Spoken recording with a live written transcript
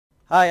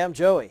Hi, I'm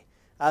Joey.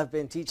 I've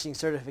been teaching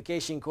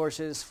certification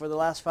courses for the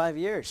last 5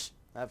 years.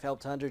 I've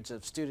helped hundreds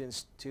of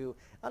students to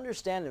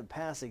understand and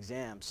pass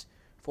exams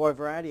for a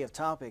variety of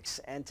topics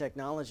and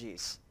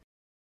technologies.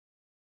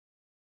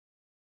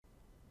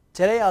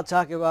 Today I'll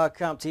talk about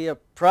CompTIA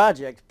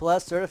Project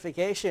Plus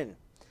Certification,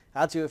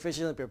 how to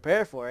efficiently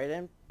prepare for it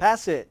and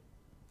pass it.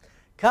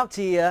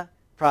 CompTIA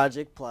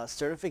Project Plus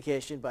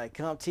Certification by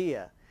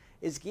CompTIA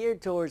is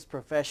geared towards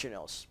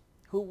professionals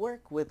who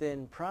work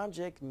within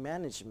project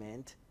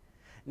management,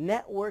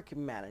 network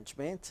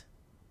management,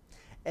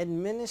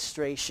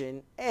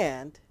 administration,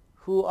 and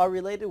who are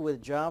related with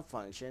job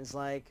functions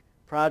like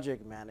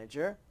project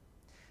manager,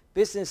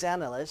 business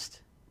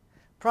analyst,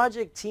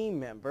 project team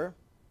member.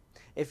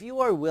 If you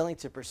are willing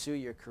to pursue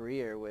your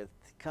career with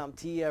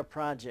CompTIA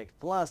Project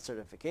Plus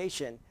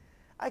certification,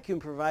 I can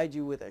provide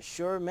you with a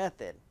sure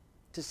method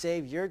to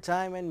save your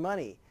time and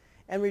money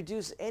and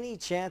reduce any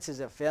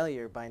chances of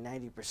failure by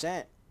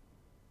 90%.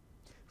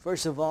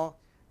 First of all,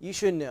 you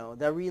should know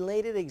the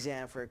related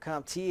exam for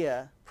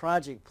CompTIA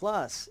Project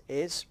Plus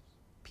is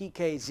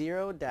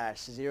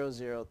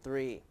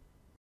PK0-003.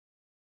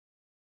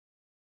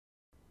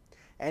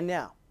 And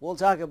now, we'll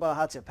talk about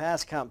how to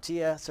pass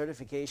CompTIA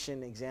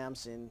certification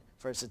exams in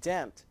first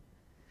attempt.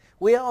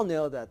 We all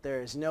know that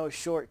there is no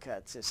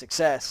shortcut to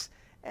success,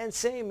 and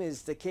same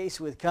is the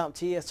case with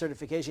CompTIA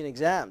certification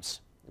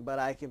exams, but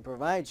I can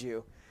provide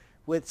you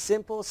with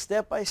simple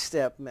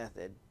step-by-step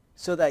method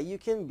so that you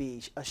can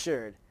be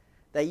assured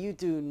that you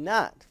do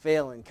not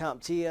fail in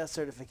CompTIA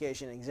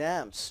certification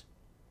exams.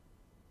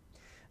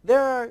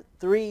 There are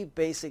 3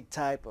 basic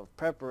type of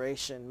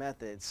preparation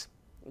methods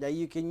that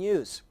you can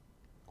use.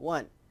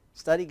 1.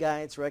 Study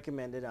guides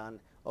recommended on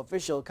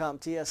official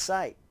CompTIA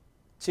site.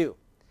 2.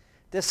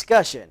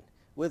 Discussion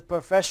with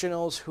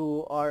professionals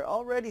who are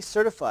already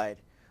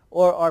certified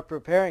or are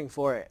preparing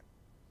for it.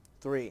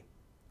 3.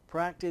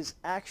 Practice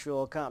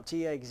actual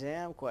CompTIA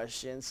exam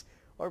questions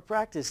or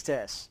practice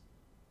tests.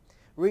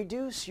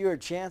 Reduce your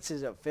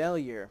chances of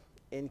failure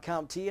in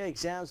CompTIA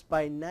exams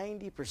by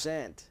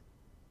 90%.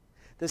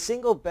 The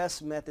single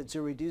best method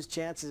to reduce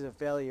chances of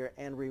failure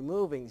and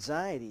remove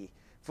anxiety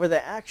for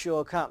the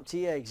actual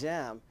CompTIA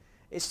exam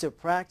is to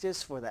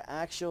practice for the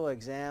actual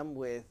exam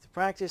with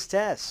practice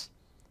tests.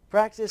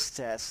 Practice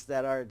tests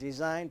that are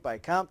designed by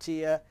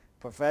CompTIA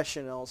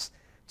professionals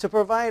to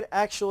provide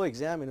actual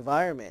exam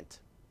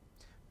environment.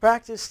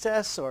 Practice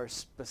tests are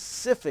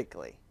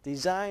specifically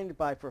designed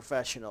by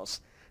professionals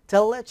to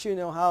let you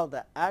know how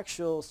the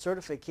actual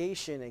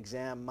certification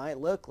exam might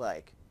look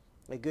like.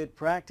 A good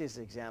practice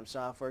exam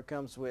software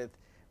comes with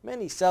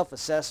many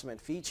self-assessment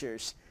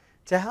features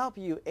to help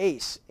you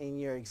ace in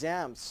your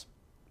exams.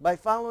 By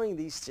following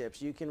these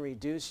tips, you can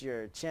reduce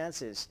your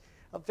chances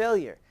of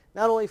failure,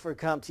 not only for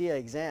CompTIA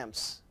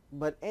exams,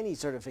 but any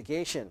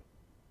certification.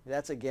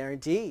 That's a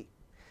guarantee.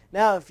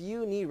 Now, if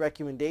you need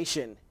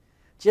recommendation,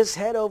 just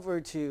head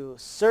over to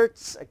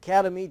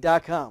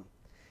certificaiton.com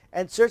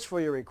and search for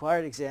your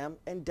required exam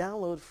and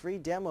download free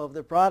demo of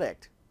the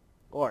product.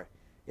 Or,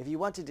 if you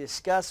want to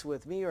discuss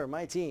with me or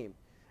my team,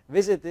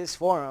 visit this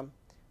forum,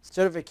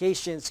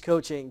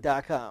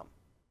 certificationscoaching.com.